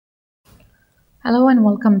Hello and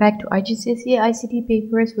welcome back to IGCSE ICT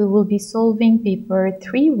papers. We will be solving paper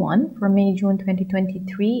 3-1 for May-June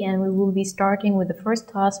 2023, and we will be starting with the first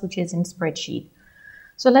task, which is in Spreadsheet.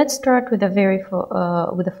 So let's start with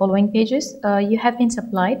the following pages. You have been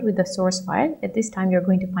supplied with the source file. At this time, you're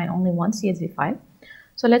going to find only one CSV file.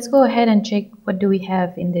 So let's go ahead and check what do we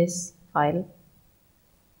have in this file.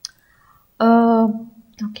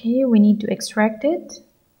 Okay, we need to extract it.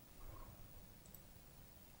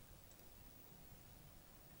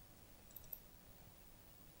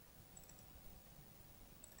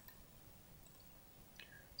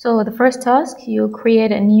 So the first task, you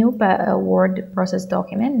create a new Word process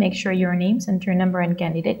document. Make sure your name, center number, and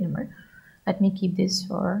candidate number. Let me keep this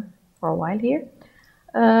for a while here.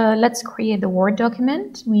 Let's create the Word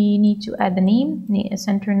document. We need to add the name,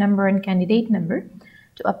 center number, and candidate number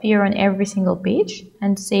to appear on every single page,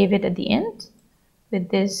 and save it at the end with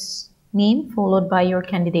this name followed by your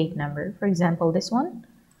candidate number. For example, this one,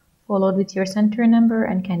 followed with your center number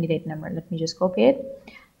and candidate number. Let me just copy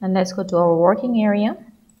it. And let's go to our working area.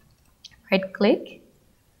 Right click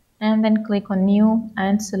and then click on new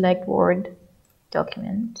and select Word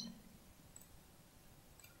document.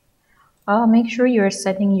 Make sure you're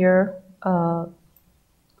setting your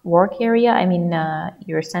work area,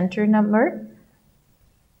 your center number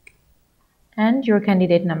and your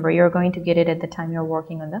candidate number. You're going to get it at the time you're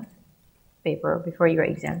working on the paper before your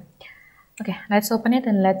exam. Okay, let's open it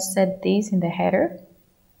and let's set these in the header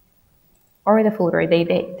or the footer.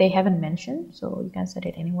 They haven't mentioned, so you can set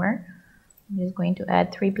it anywhere. I'm just going to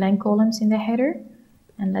add 3 blank columns in the header,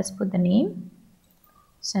 and let's put the name,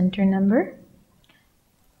 center number,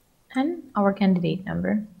 and our candidate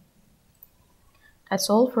number. That's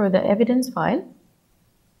all for the evidence file.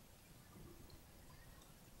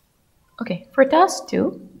 Okay, for task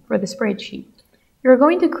 2, for the spreadsheet, you're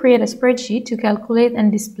going to create a spreadsheet to calculate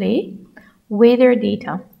and display weather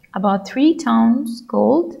data about 3 towns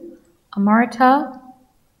called Amarta,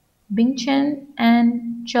 Bingchen,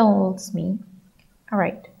 and Chelmsford. All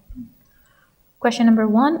right. Question number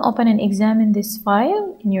 1, open and examine this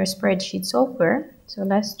file in your spreadsheet software. So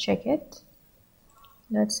let's check it.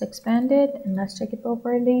 Let's expand it and let's check it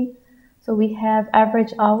properly. So we have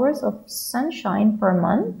average hours of sunshine per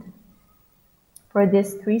month for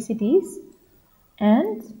these 3 cities,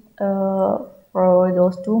 and for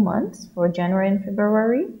those 2 months, for January and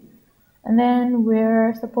February. And then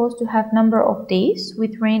we're supposed to have number of days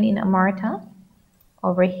with rain in Amarta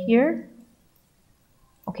over here.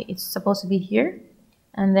 Okay, it's supposed to be here.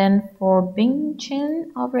 And then for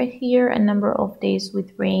Bingchen over here, a number of days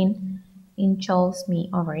with rain in Chelmsford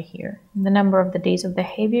over here. And the number of the days of the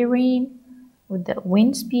heavy rain with the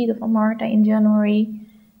wind speed of Amarta in January,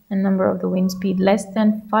 and number of the wind speed less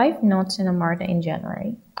than 5 knots in Amarta in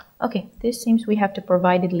January. Okay, this seems we have to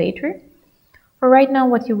provide it later. For right now,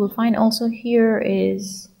 what you will find also here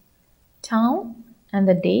is town and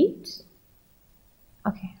the date.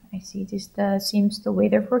 Okay, I see this seems the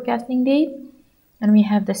weather forecasting date. And we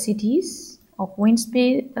have the cities of wind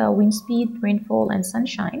speed, rainfall, and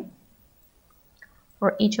sunshine.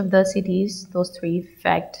 For each of the cities, those 3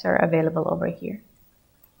 facts are available over here.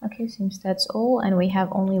 Okay, seems that's all. And we have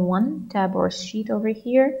only one tab or sheet over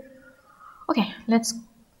here. Okay, let's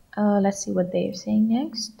see what they're saying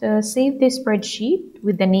next. Save this spreadsheet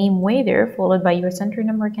with the name weather followed by your center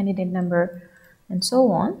number, candidate number, and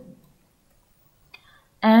so on.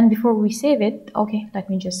 And before we save it, okay, let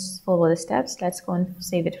me just follow the steps. Let's go and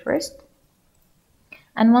save it first.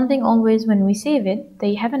 And one thing always when we save it,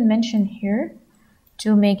 they haven't mentioned here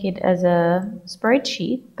to make it as a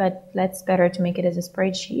spreadsheet, but let's better to make it as a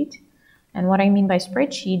spreadsheet. And what I mean by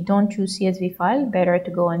spreadsheet, don't choose CSV file, better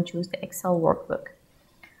to go and choose the Excel workbook.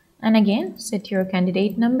 And again, set your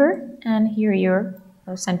candidate number and here your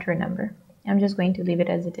center number. I'm just going to leave it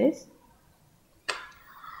as it is.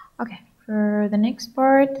 Okay, for the next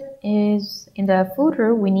part is in the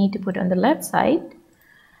footer, we need to put on the left side,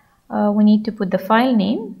 we need to put the file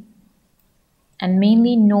name and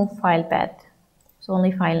mainly no file path, so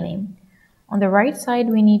only file name. On the right side,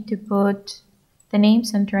 we need to put the name,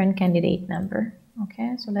 center, and candidate number.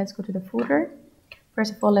 Okay, so let's go to the footer.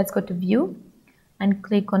 First of all, let's go to view and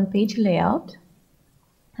click on page layout,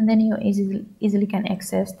 and then you easily can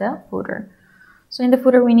access the footer. So in the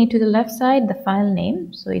footer, we need to the left side the file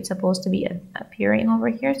name, so it's supposed to be appearing over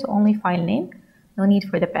here, so only file name, no need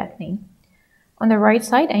for the path name. On the right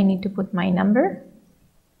side, I need to put my number,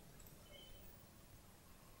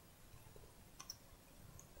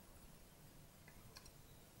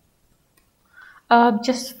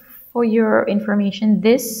 just for your information,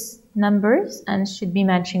 this numbers and should be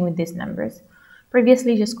matching with these numbers.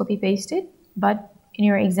 Previously just copy paste it, but in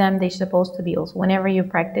your exam they're supposed to be also. Whenever you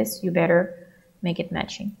practice, you better make it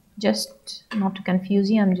matching. Just not to confuse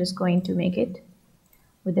you, I'm just going to make it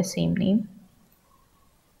with the same name.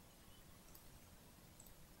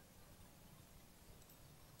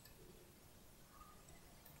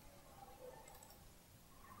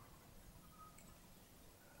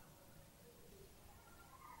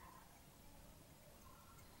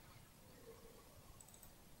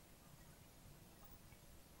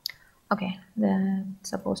 Okay, that's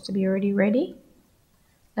supposed to be already ready.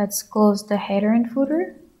 Let's close the header and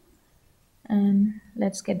footer, and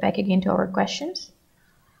let's get back again to our questions.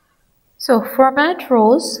 So format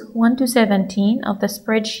rows 1 to 17 of the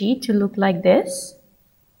spreadsheet to look like this.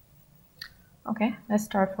 Okay, let's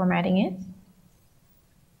start formatting it.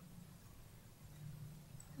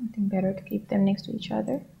 I think better to keep them next to each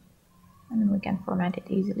other, and then we can format it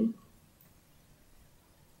easily.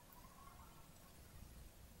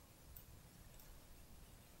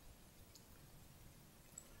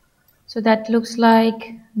 So that looks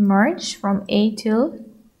like merge from A till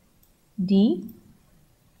D.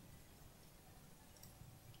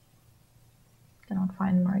 Cannot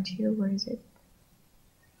find merge here. Where is it?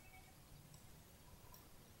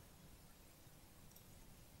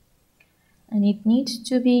 And it needs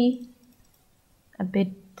to be a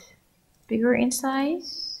bit bigger in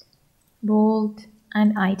size, bold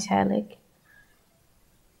and italic.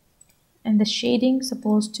 And the shading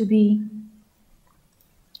supposed to be,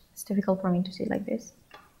 it's difficult for me to say like this.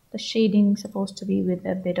 The shading supposed to be with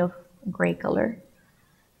a bit of gray color.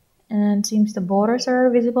 And seems the borders are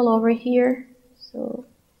visible over here. So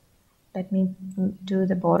let me do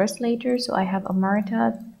the borders later. So I have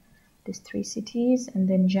Amarta, these 3 cities, and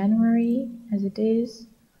then January as it is.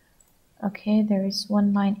 Okay, there is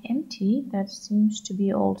one line empty. That seems to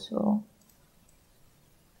be also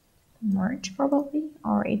merge probably,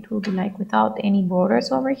 or it will be like without any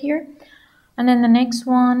borders over here. And then the next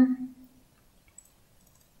one,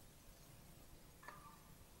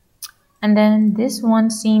 and then this one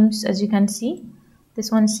seems, as you can see,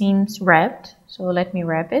 this one seems wrapped. So let me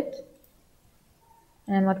wrap it,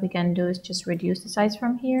 and what we can do is just reduce the size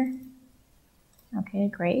from here. Okay,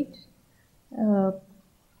 great.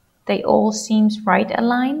 They all seems right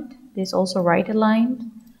aligned. This also right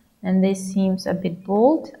aligned, and this seems a bit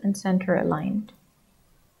bold and center aligned.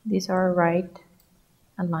 These are right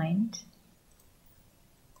aligned.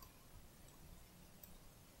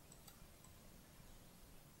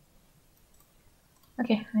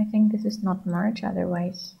 Okay, I think this is not merge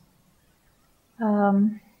otherwise. Let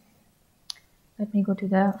me go to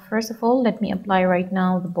the, first of all, let me apply right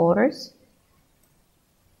now the borders.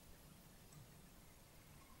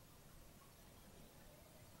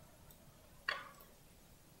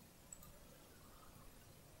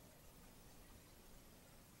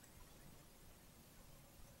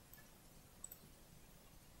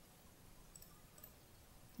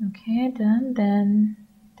 Okay, done. Then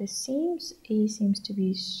this seems, A seems to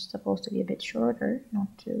be supposed to be a bit shorter,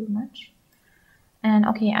 not too much. And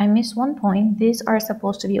okay, I missed one point. These are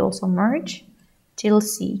supposed to be also merge till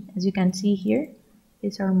C. As you can see here,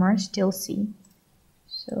 these are merged till C.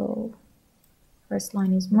 So first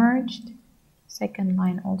line is merged, second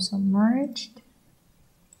line also merged.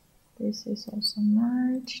 This is also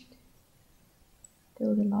merged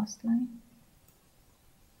till the last line.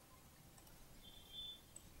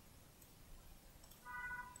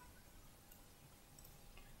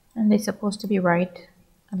 And they're supposed to be right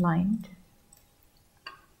aligned.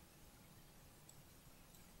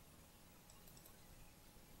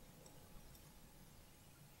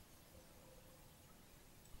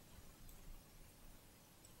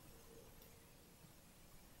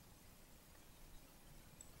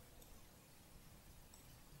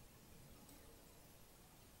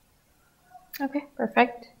 Okay,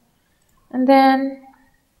 perfect. And then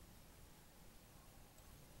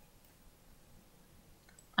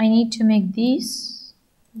I need to make these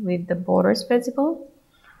with the borders visible,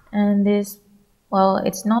 and this, well,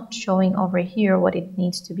 it's not showing over here what it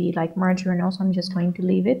needs to be like merge or no, so I'm just going to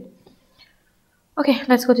leave it. Okay,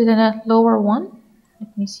 let's go to the lower one.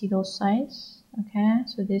 Let me see those sides. Okay,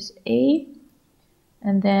 so this A,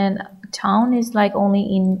 and then town is like only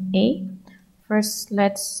in A. First,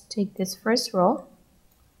 let's take this first row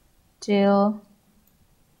till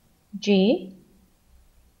J.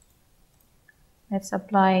 Let's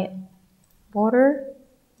apply border,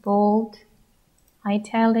 bold,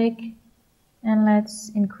 italic, and let's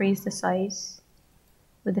increase the size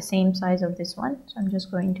with the same size of this one. So I'm just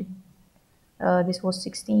going to, this was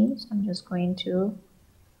 16, so I'm just going to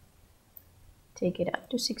take it up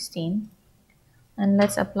to 16. And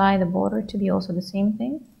let's apply the border to be also the same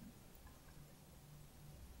thing.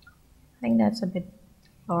 think that's a bit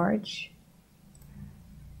large.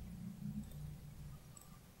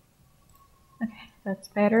 Okay, that's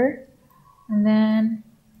better. And then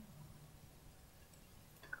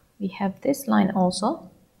we have this line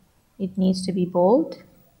also. It needs to be bold.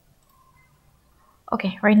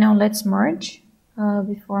 Okay, right now let's merge.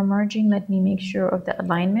 Before merging, let me make sure of the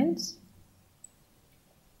alignments.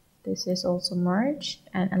 This is also merged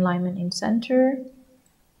and alignment in center.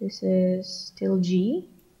 This is still G.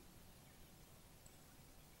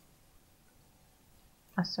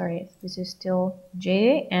 Sorry, this is still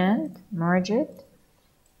J and merge it.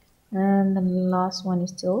 And the last one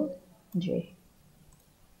is still J.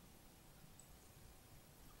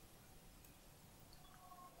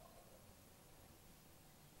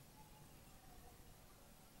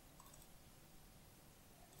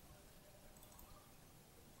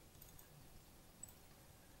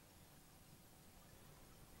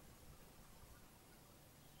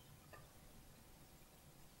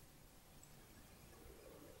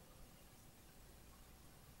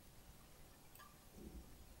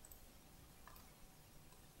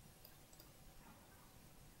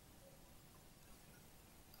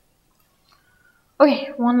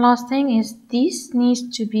 Okay, one last thing is this needs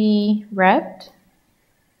to be wrapped.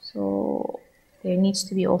 So there needs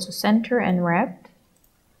to be also center and wrapped.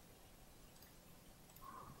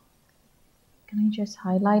 Can I just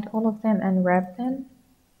highlight all of them and wrap them?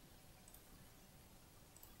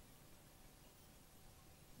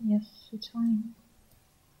 Yes, it's fine.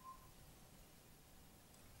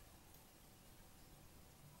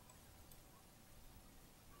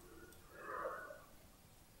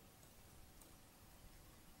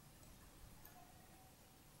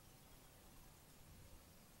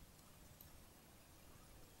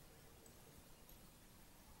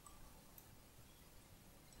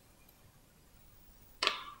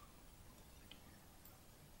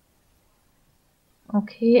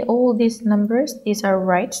 Okay, all these numbers, these are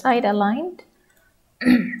right side aligned.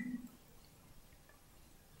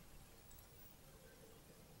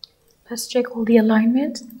 Let's check all the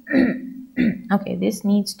alignments. Okay, this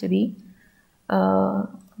needs to be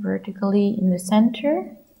vertically in the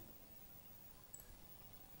center.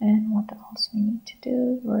 And what else we need to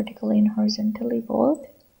do? Vertically and horizontally both.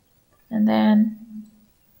 And then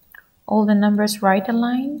all the numbers right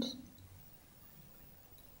aligned.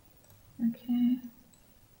 Okay.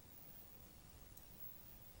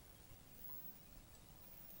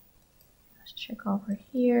 Let's check over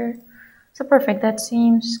here. So perfect, that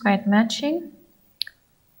seems quite matching.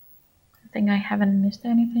 I think I haven't missed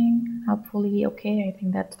anything. Hopefully, okay, I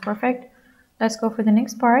think that's perfect. Let's go for the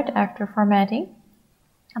next part after formatting.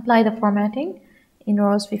 Apply the formatting in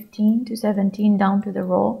rows 15 to 17 down to the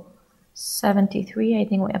row 73. I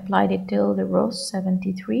think we applied it till the row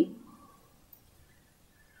 73.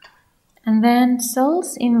 And then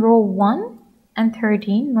cells in row 1 and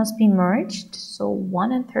 13 must be merged. So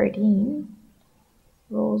 1 and 13,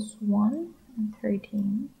 rows 1 and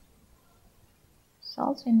 13.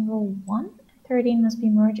 Cells in row 1 and 13 must be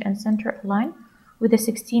merged and center aligned with a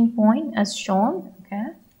 16 point as shown.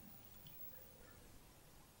 Okay.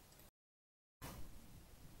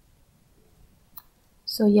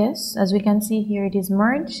 So yes, as we can see here, it is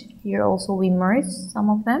merged. Here also we merged some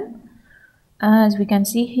of them. As we can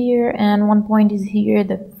see here, and one point is here,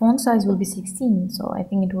 the font size will be 16. So I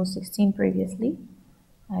think it was 16 previously.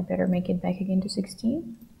 I better make it back again to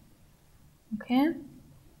 16. Okay.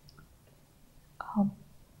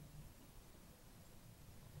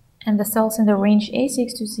 And the cells in the range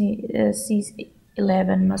A6 to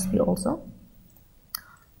C11 must be also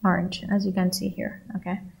merged, as you can see here.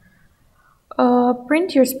 Okay.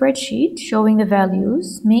 Print your spreadsheet showing the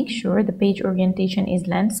values. Make sure the page orientation is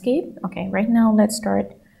landscape. Okay, right now let's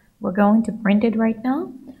start. We're going to print it right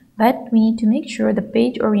now, but we need to make sure the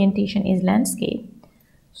page orientation is landscape.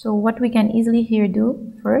 So what we can easily here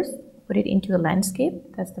do first, put it into a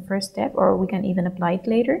landscape. That's the first step, or we can even apply it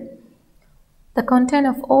later. The content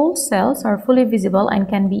of all cells are fully visible and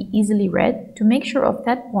can be easily read. To make sure of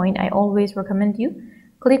that point, I always recommend you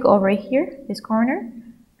click over here, this corner,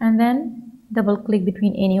 and then double click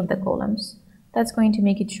between any of the columns. That's going to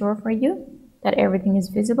make it sure for you that everything is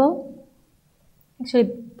visible.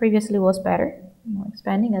 Actually, previously was better. I'm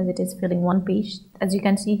expanding as it is filling one page. As you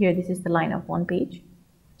can see here, this is the line of one page.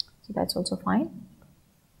 So that's also fine.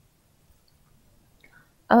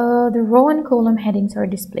 The row and column headings are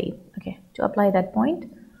displayed. Okay, to apply that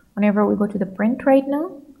point, whenever we go to the print right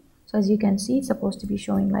now, so as you can see, it's supposed to be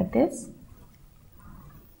showing like this.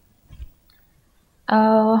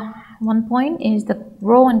 One point is the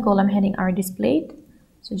row and column heading are displayed.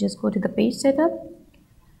 So just go to the page setup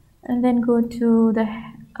and then go to the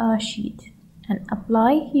sheet and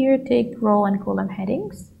apply here, take row and column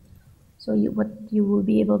headings. So what you will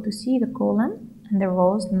be able to see the column and the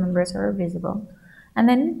rows, the numbers are visible. And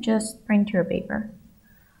then just print your paper.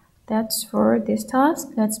 That's for this task.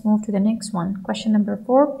 Let's move to the next one. Question number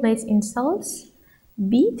 4, place in cells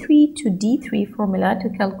B3 to D3 formula to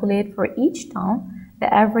calculate for each town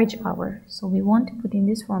the average hour. So we want to put in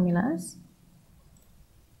these formulas.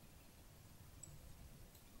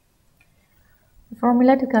 The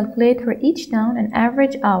formula to calculate for each town an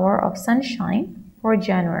average hour of sunshine for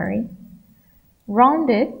January. Round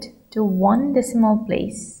it to 1 decimal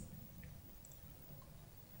place.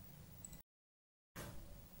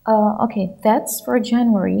 Okay, that's for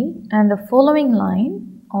January, and the following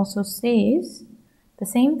line also says the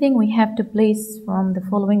same thing. We have to place from the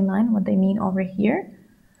following line what they mean over here.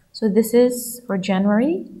 So this is for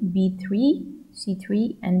January, B3,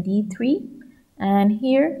 C3, and D3, and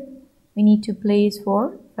here we need to place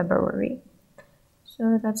for February.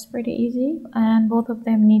 So that's pretty easy, and both of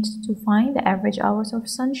them needs to find the average hours of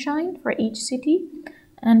sunshine for each city,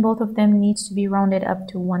 and both of them needs to be rounded up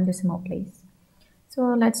to 1 decimal place. So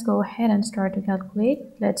let's go ahead and start to calculate.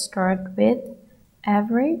 Let's start with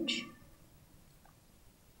average,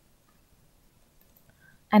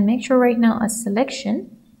 and make sure right now as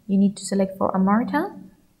selection you need to select for Amarta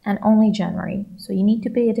and only January. So you need to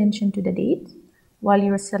pay attention to the date while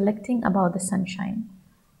you're selecting about the sunshine.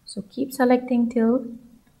 So keep selecting till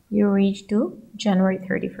you reach to January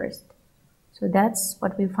 31st. So that's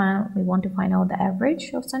what we found. We want to find out the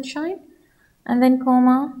average of sunshine, and then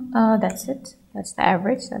comma, that's it. That's the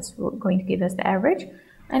average. That's going to give us the average,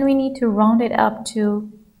 and we need to round it up to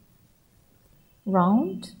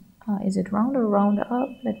round. Is it round or round up?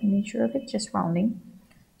 Let me make sure of it. Just rounding.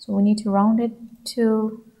 So we need to round it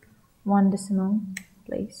to 1 decimal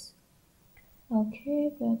place.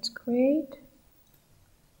 Okay, that's great.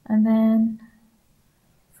 And then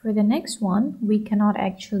for the next one, we cannot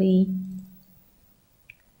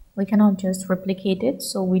just replicate it,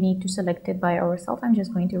 so we need to select it by ourselves. I'm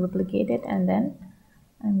just going to replicate it, and then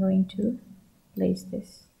I'm going to place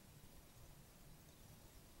this.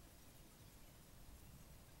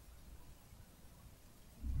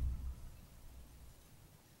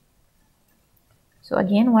 So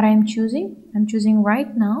again, what I'm choosing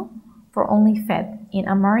right now for only Feb. In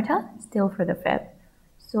Amarta, still for the Feb.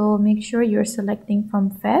 So make sure you're selecting from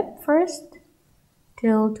Feb first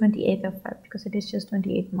till 28th of Feb, because it is just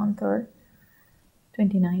 28th month or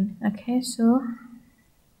 29. Okay, so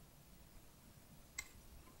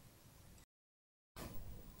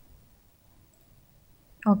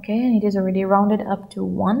okay, and it is already rounded up to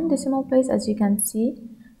 1 decimal place. As you can see,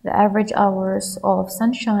 the average hours of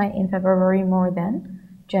sunshine in February more than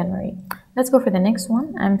January. Let's go for the next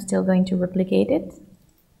one. I'm still going to replicate it,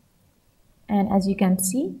 and as you can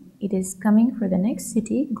see, it is coming for the next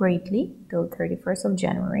city greatly till 31st of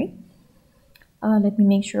January. Let me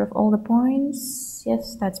make sure of all the points.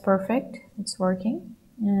 Yes, that's perfect. It's working.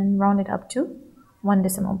 And round it up to 1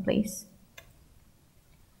 decimal place.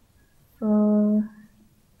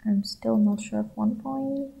 I'm still not sure of 1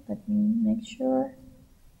 point. Let me make sure.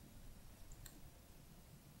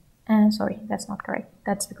 And sorry, that's not correct.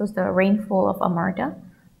 That's because the rainfall of Amarta.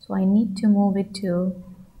 So I need to move it to,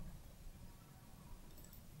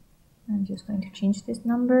 I'm just going to change this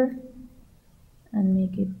number and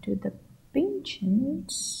make it to the Bingchen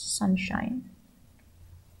sunshine,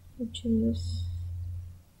 which is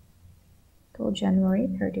till January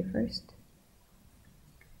 31st.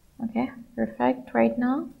 Okay, perfect. Right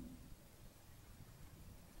now,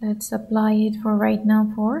 let's apply it for right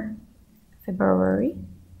now for February.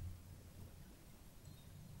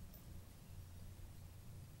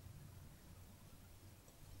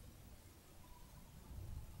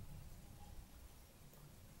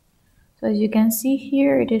 So as you can see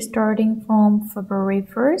here, it is starting from February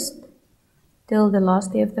 1st till the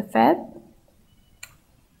last day of the Feb.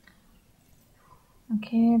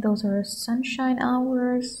 Okay, those are sunshine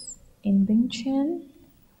hours in Bingchen.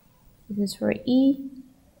 This is for E,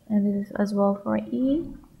 and this is as well for E.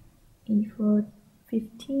 E for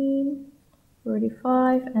 15,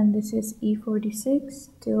 45, and this is E46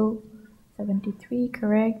 till 73,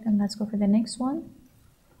 correct. And let's go for the next one.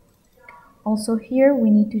 Also here, we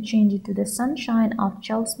need to change it to the sunshine of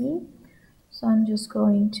Chelsea. So I'm just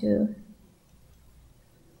going to,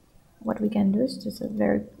 what we can do is just a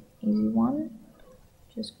very easy one.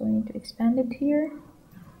 Just going to expand it here.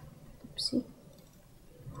 Oopsie.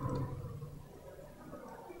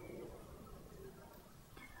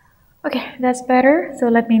 Okay, that's better. So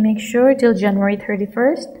let me make sure till January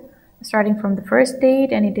 31st, starting from the first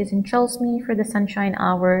date, and it is in Chelsea for the sunshine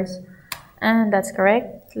hours. And that's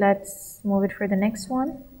correct. Let's move it for the next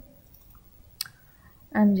one.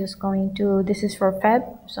 I'm just going to, this is for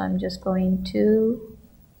Feb, so I'm just going to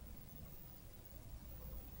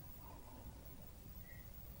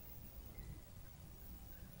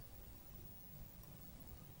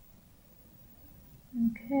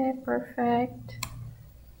okay, perfect.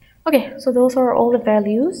 Okay, so those are all the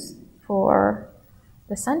values for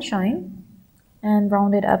the sunshine and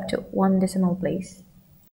rounded up to 1 decimal place.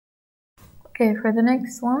 Okay, for the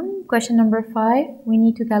next one, question number 5, we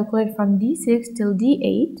need to calculate from D6 till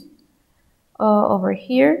D8 over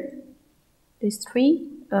here, these 3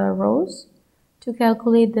 rows, to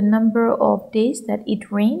calculate the number of days that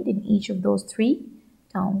it rained in each of those 3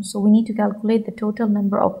 towns. So we need to calculate the total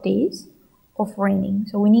number of days of raining.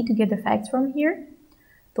 So we need to get the facts from here.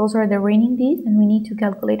 Those are the raining days, and we need to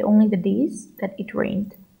calculate only the days that it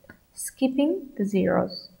rained, skipping the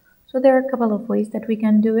zeros. So there are a couple of ways that we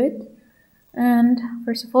can do it. And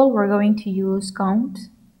first of all, we're going to use count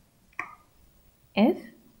F.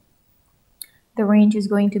 The range is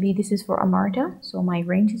going to be, this is for Amarta, so my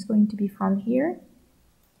range is going to be from here.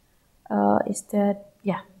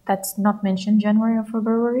 Yeah, that's not mentioned January or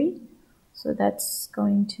February, so that's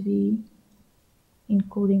going to be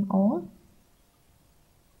including all.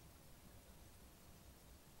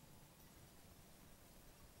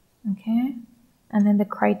 Okay, and then the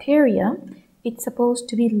criteria, it's supposed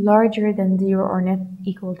to be larger than 0 or not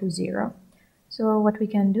equal to 0. So what we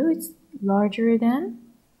can do is larger than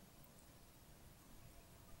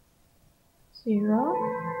 0.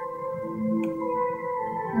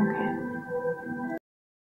 Okay.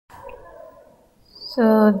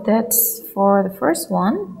 So that's for the first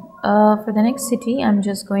one. For the next city, I'm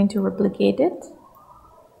just going to replicate it.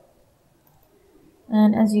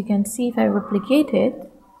 And as you can see, if I replicate it,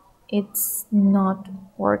 it's not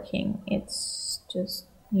working. It's just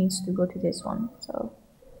needs to go to this one.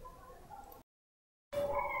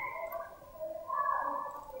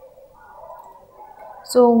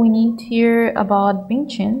 So we need here about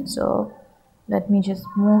Bingchen. So let me just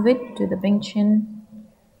move it to the Bingchen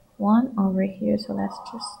one over here. So let's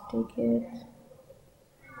just take it.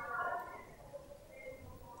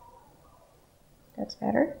 That's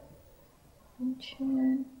better.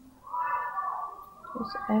 Bingchen.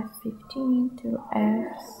 Just F15 to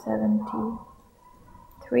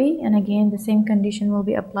F73, and again the same condition will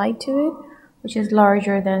be applied to it, which is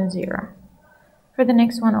larger than 0. For the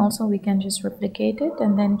next one also we can just replicate it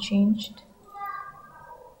and then change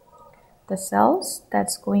the cells.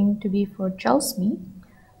 That's going to be for Chelsea.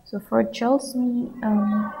 So for Chelsea,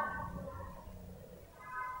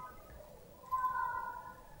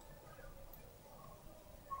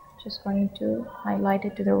 just going to highlight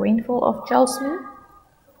it to the rainfall of Chelsea.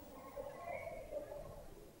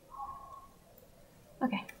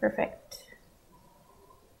 Okay, perfect.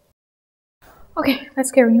 Okay,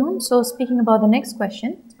 let's carry on. So speaking about the next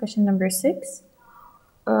question, question number 6.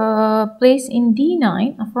 Place in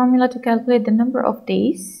D9 a formula to calculate the number of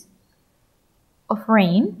days of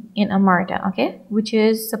rain in Amarta, okay, which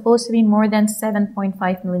is supposed to be more than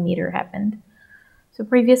 7.5 millimeter happened. So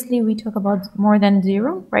previously we talked about more than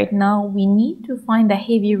 0. Right now we need to find the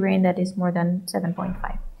heavy rain that is more than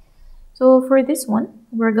 7.5. So for this one,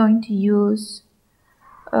 we're going to use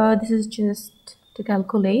this is just to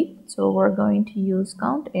calculate, so we're going to use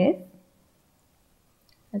count F.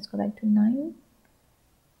 Let's go back to 9.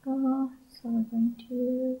 So we're going to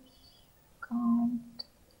use count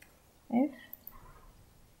F.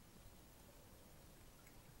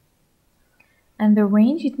 And the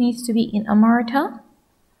range, it needs to be in Amarta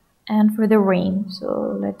and for the rain.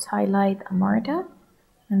 So let's highlight Amarta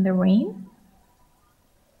and the rain.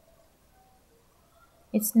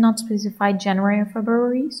 It's not specified January or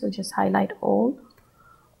February, so just highlight all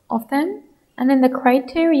of them. And then the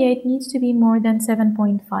criteria, it needs to be more than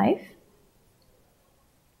 7.5.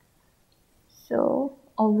 So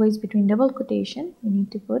always between double quotation, we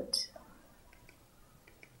need to put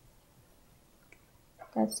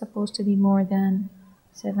that's supposed to be more than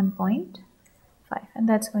 7.5, and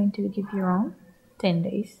that's going to give you around 10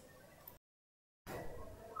 days.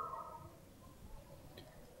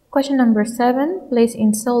 Question number 7. Place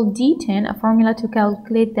in cell D10 a formula to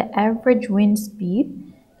calculate the average wind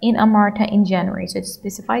speed in Amarta in January. So it's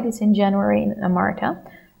specified it's in January in Amarta,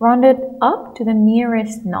 rounded up to the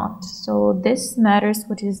nearest knot. So this matters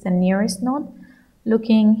what is the nearest knot.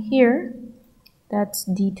 Looking here, that's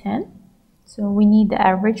D10. So we need the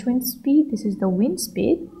average wind speed. This is the wind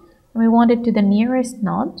speed. And we want it to the nearest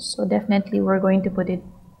knot. So definitely we're going to put it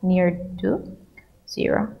near to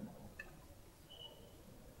 0.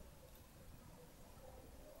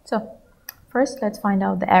 So First, let's find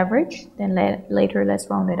out the average, then later let's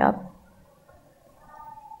round it up.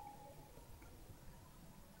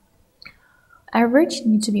 Average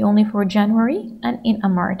needs to be only for January and in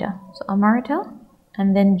Amarta. So Amarta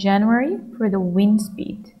and then January for the wind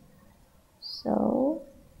speed. So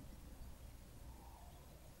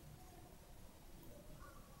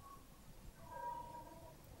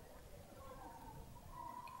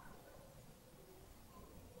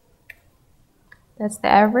that's the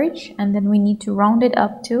average, and then we need to round it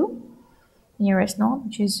up to nearest node,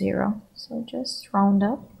 which is 0. So just round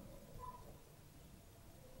up.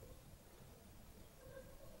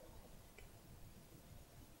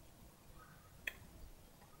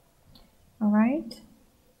 Alright.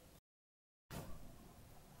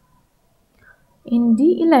 In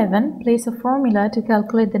D11, place a formula to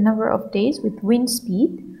calculate the number of days with wind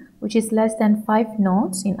speed, which is less than 5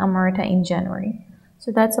 knots in Amarta in January.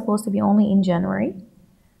 So that's supposed to be only in January.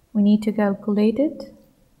 We need to calculate it,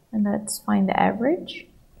 and let's find the average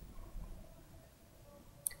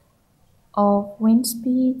of wind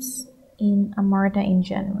speeds in Amarta in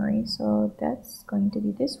January. So that's going to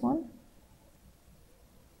be this one.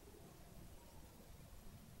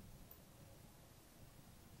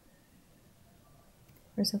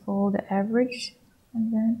 First of all, the average,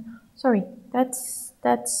 and then sorry, that's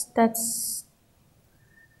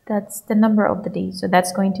the number of the days. So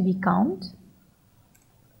that's going to be count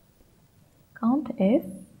F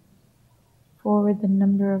for the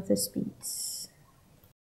number of the speeds.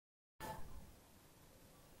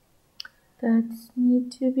 That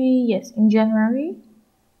need to be, yes, in January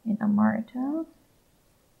in Amarta.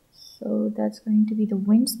 So that's going to be the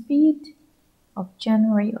wind speed of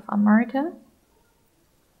January of Amarta.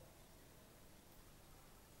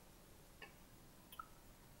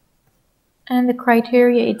 And the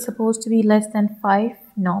criteria, it's supposed to be less than 5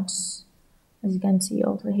 knots. As you can see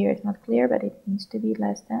also here, it's not clear, but it needs to be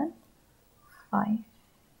less than 5.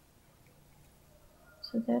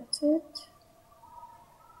 So that's it.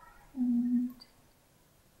 And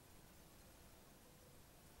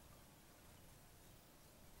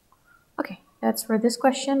okay, that's for this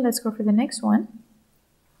question. Let's go for the next one.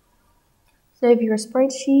 Save your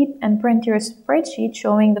spreadsheet and print your spreadsheet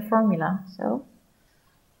showing the formula. So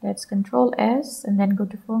let's Control S and then go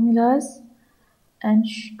to formulas and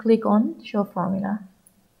click on show formula.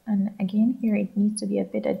 And again, here it needs to be a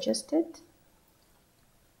bit adjusted.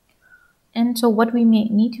 And so what we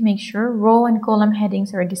need to make sure, row and column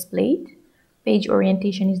headings are displayed, page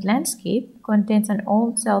orientation is landscape, contents and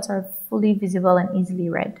all cells are fully visible and easily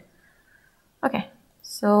read. Okay,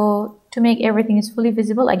 so to make everything is fully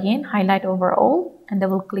visible, again, highlight over all and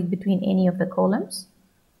double click between any of the columns.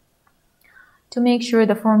 To make sure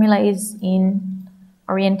the formula is in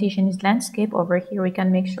orientation is landscape, over here we can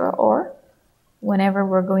make sure, or whenever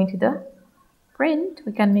we're going to the print,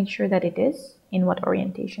 we can make sure that it is in what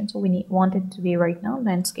orientation. So we want it to be right now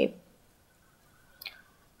landscape.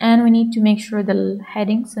 And we need to make sure the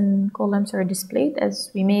headings and columns are displayed. As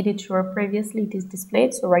we made it sure previously, it is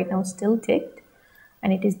displayed. So right now still ticked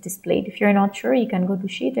and it is displayed. If you're not sure, you can go to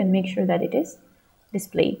sheet and make sure that it is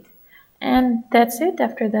displayed. And that's it.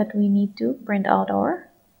 After that, we need to print out our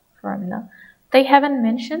formula. They haven't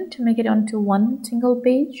mentioned to make it onto one single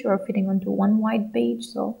page or fitting onto one wide page.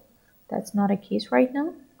 So that's not a case right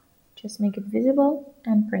now. Just make it visible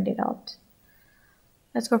and print it out.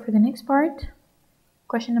 Let's go for the next part.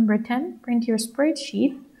 Question number 10, print your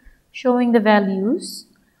spreadsheet showing the values.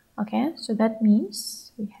 Okay, so that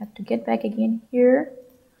means we have to get back again here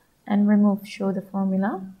and remove show the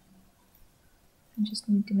formula. I just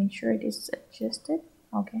need to make sure it is adjusted.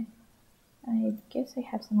 Okay, I guess I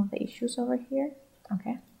have some of the issues over here.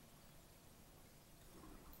 Okay.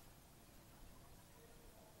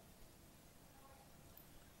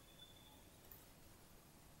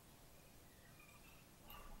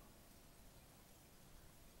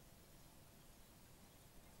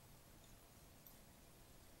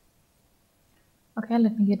 Okay,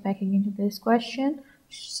 let me get back again to this question.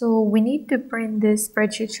 So we need to print this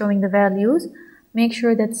spreadsheet showing the values. Make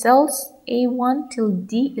sure that cells A1 till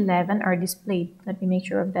D11 are displayed. Let me make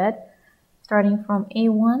sure of that. Starting from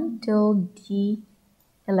A1 till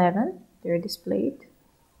D11, they're displayed.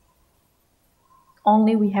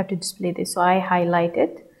 Only we have to display this. So I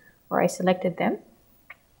highlighted or I selected them.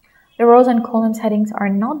 The rows and columns headings are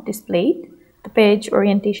not displayed. The page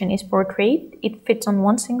orientation is portrait. It fits on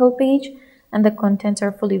one single page and the contents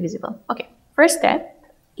are fully visible. Okay, first step,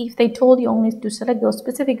 if they told you only to select those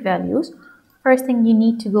specific values, first thing you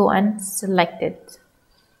need to go and select it.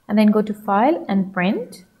 And then go to File and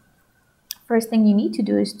Print. First thing you need to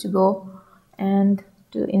do is to go and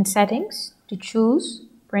in Settings to choose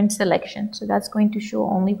print selection. So that's going to show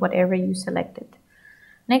only whatever you selected.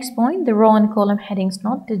 Next point, the row and column headings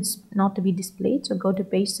not to be displayed. So go to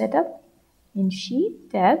page setup, in sheet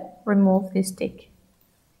tab, remove this tick.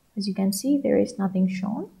 As you can see, there is nothing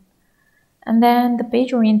shown. And then the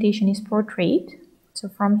page orientation is portrait. So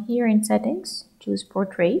from here in settings, choose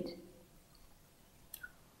portrait.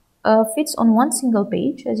 Fits on one single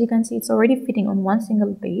page. As you can see, it's already fitting on one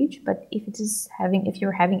single page, but if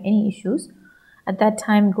you're having any issues, at that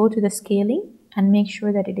time go to the scaling and make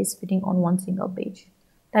sure that it is fitting on one single page.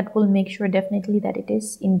 That will make sure definitely that it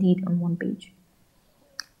is indeed on one page.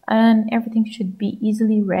 And everything should be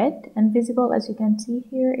easily read and visible. As you can see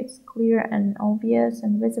here, it's clear and obvious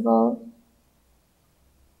and visible.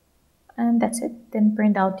 And that's it. Then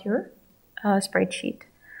print out your spreadsheet.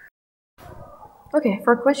 Okay,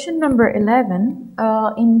 for question number 11,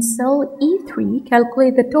 in cell E3,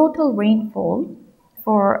 calculate the total rainfall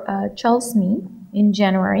for Chelsea in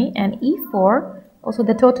January, and E4, also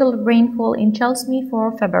the total rainfall in Chelsea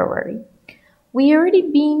for February. We already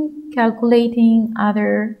been calculating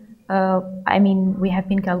other, we have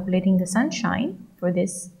been calculating the sunshine for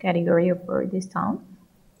this category or for this town.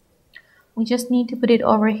 We just need to put it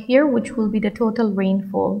over here, which will be the total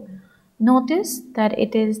rainfall. Notice that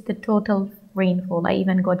it is the total rainfall. I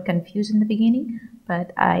even got confused in the beginning,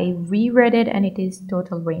 but I reread it and it is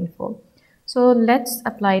total rainfall. So let's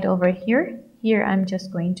apply it over here. Here I'm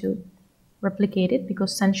just going to replicate it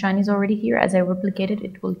because sunshine is already here. As I replicate it,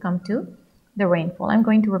 it will come to the rainfall. I'm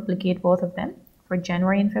going to replicate both of them for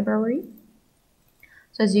January and February.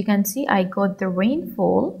 So as you can see, I got the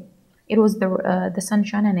rainfall. It was the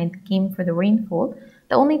sunshine and it came for the rainfall.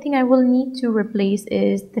 The only thing I will need to replace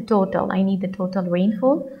is the total. I need the total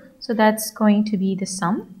rainfall. So that's going to be the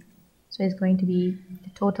sum. So it's going to be the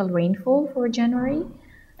total rainfall for January.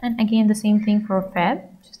 And again, the same thing for Feb.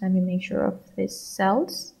 Just let me make sure of these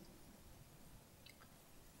cells.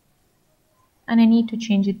 And I need to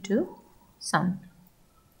change it to sum.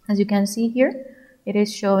 As you can see here, it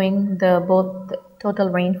is showing both the total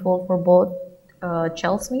rainfall for both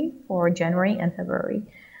Chelsea for January and February.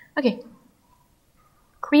 Okay.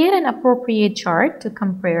 Create an appropriate chart to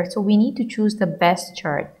compare. So we need to choose the best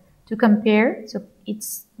chart to compare. So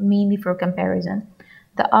it's mainly for comparison.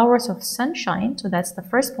 The hours of sunshine, so that's the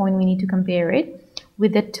first point, we need to compare it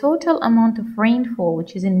with the total amount of rainfall,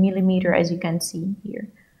 which is in millimeter, as you can see here.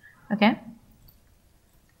 Okay.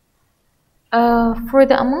 For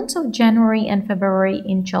the amounts of January and February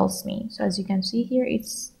in Chelsea, so as you can see here,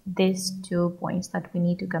 it's these 2 points that we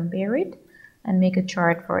need to compare it and make a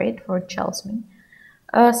chart for it for Chelsea.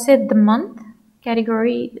 Set the month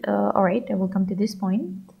category. All right, I will come to this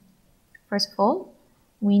point. First of all,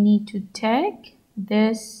 we need to tag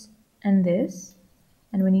this and this,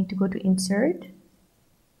 and we need to go to insert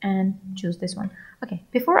and choose this one. Okay,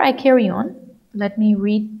 before I carry on, let me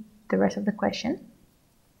read the rest of the question.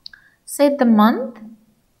 Set the month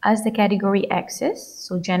as the category axis,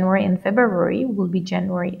 so January and February will be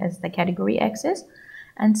January as the category axis,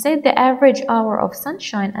 and set the average hour of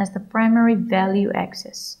sunshine as the primary value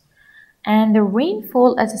axis, and the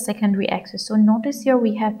rainfall as a secondary axis. So notice here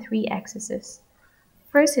we have 3 axes.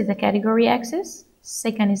 First is the category axis,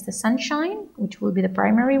 second is the sunshine, which will be the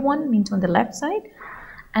primary one, means on the left side,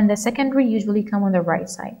 and the secondary usually come on the right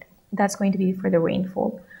side. That's going to be for the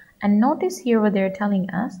rainfall. And notice here what they're telling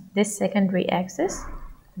us, this secondary axis,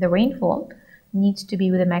 the rainfall, needs to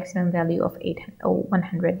be with a maximum value of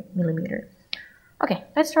 100 millimeter. Okay,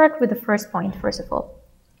 let's start with the first point. First of all,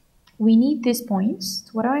 we need these points.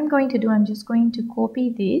 What I'm going to do, I'm just going to copy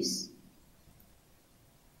this.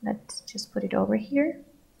 Let's just put it over here.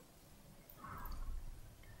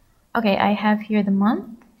 Okay, I have here the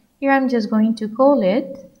month. Here I'm just going to call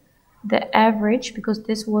it the average, because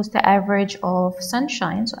this was the average of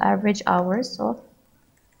sunshine, so average hours of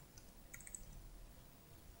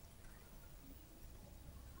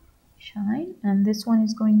shine, and this one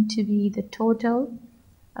is going to be the total,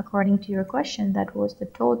 according to your question, that was the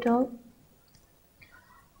total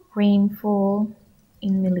rainfall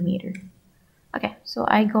in millimeter. Okay, so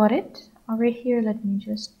I got it over here. Let me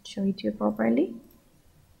just show it to you properly.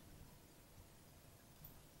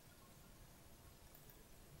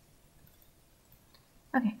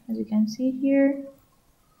 Okay, as you can see here.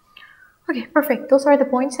 Okay, perfect. Those are the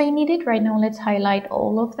points I needed. Right now, let's highlight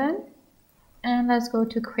all of them. And let's go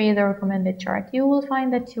to create the recommended chart. You will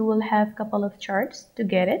find that you will have a couple of charts to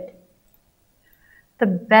get it. The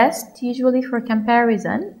best, usually for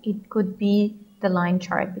comparison, it could be the line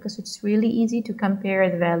chart, because it's really easy to compare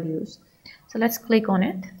the values. So let's click on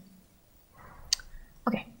it.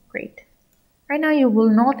 Okay, great. Right now, you will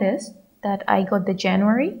notice that I got the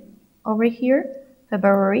January over here,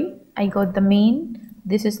 February, I got the main,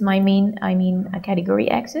 this is my main, a category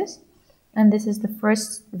axis, and this is the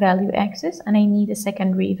first value axis, and I need a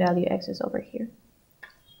secondary value axis over here.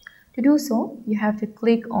 To do so, you have to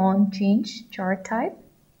click on change chart type.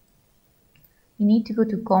 You need to go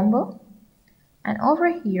to combo, and over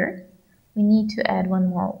here we need to add one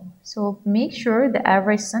more. So make sure the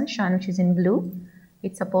average sunshine, which is in blue,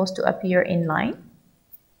 it's supposed to appear in line,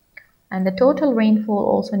 and the total rainfall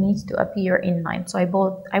also needs to appear in line. So I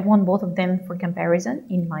want both of them for comparison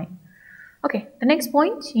in line. Okay, the next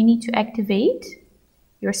point, you need to activate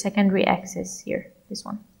your secondary axis here, this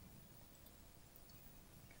one.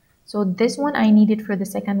 So this one I need it for the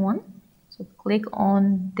second one. So click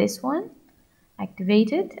on this one,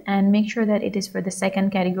 activate it, and make sure that it is for the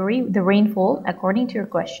second category, the rainfall. According to your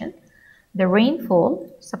question, the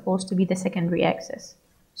rainfall is supposed to be the secondary axis.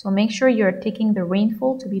 So make sure you're taking the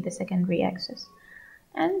rainfall to be the secondary axis.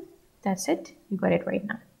 And that's it, you got it right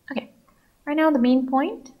now. Okay, right now the main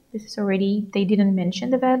point, this is already, they didn't mention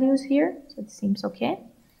the values here, so it seems okay.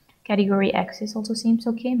 Category axis also seems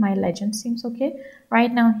okay, my legend seems okay.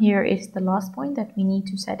 Right now here is the last point that we need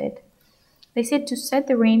to set it. They said to set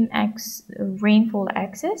the rainfall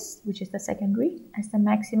axis, which is the secondary, as the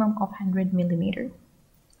maximum of 100 millimeter.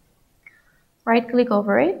 Right click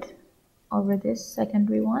over it, over this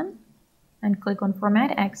secondary one, and click on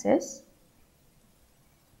format axis.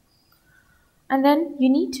 And then you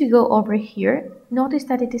need to go over here. Notice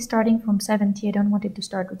that it is starting from 70. I don't want it to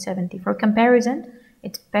start with 70. For comparison,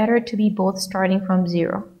 it's better to be both starting from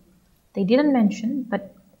 0. They didn't mention,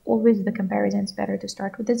 but always the comparison is better to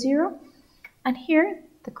start with the 0. And here,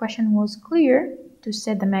 the question was clear to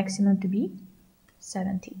set the maximum to be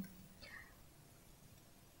 70.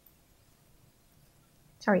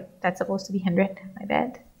 Sorry, that's supposed to be 100, my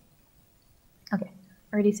bad. Okay,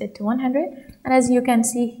 already set to 100. And as you can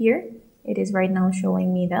see here, it is right now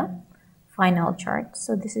showing me the final chart.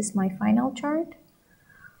 So this is my final chart.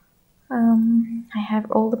 I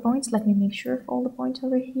have all the points. Let me make sure of all the points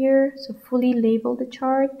over here. So fully label the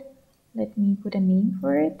chart. Let me put a name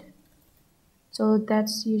for it. So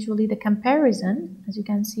that's usually the comparison. As you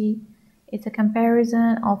can see, it's a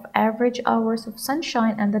comparison of average hours of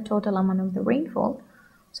sunshine and the total amount of the rainfall.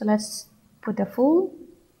 So let's put the full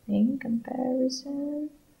thing, comparison.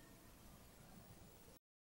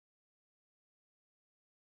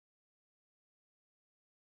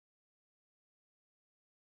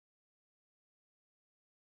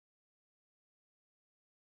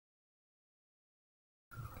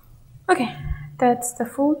 Okay, that's the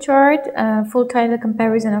full chart, full title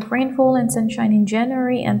comparison of rainfall and sunshine in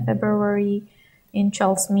January and February in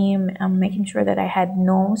Charles Meme. I'm making sure that I had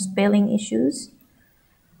no spelling issues.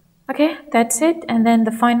 Okay, that's it. And then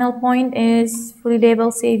the final point is fully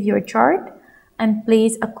label, save your chart, and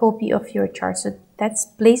place a copy of your chart. So that's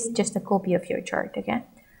place just a copy of your chart, okay?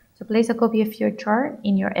 So place a copy of your chart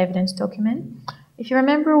in your evidence document. If you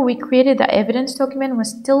remember, we created the evidence document, we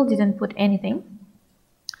still didn't put anything.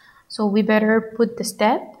 So we better put the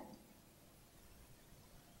step.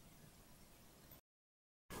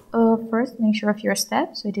 First, make sure of your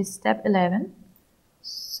step. So it is step 11.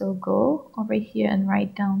 So go over here and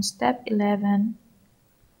write down step 11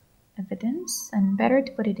 evidence, and better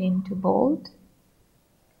to put it into bold.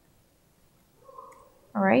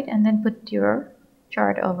 All right, and then put your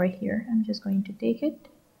chart over here. I'm just going to take it,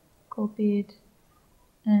 copy it,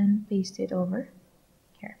 and paste it over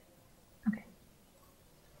here. Okay.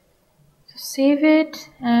 So save it,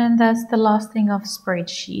 and that's the last thing of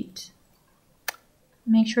spreadsheet.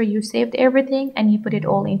 Make sure you saved everything and you put it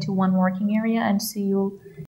all into one working area, and see you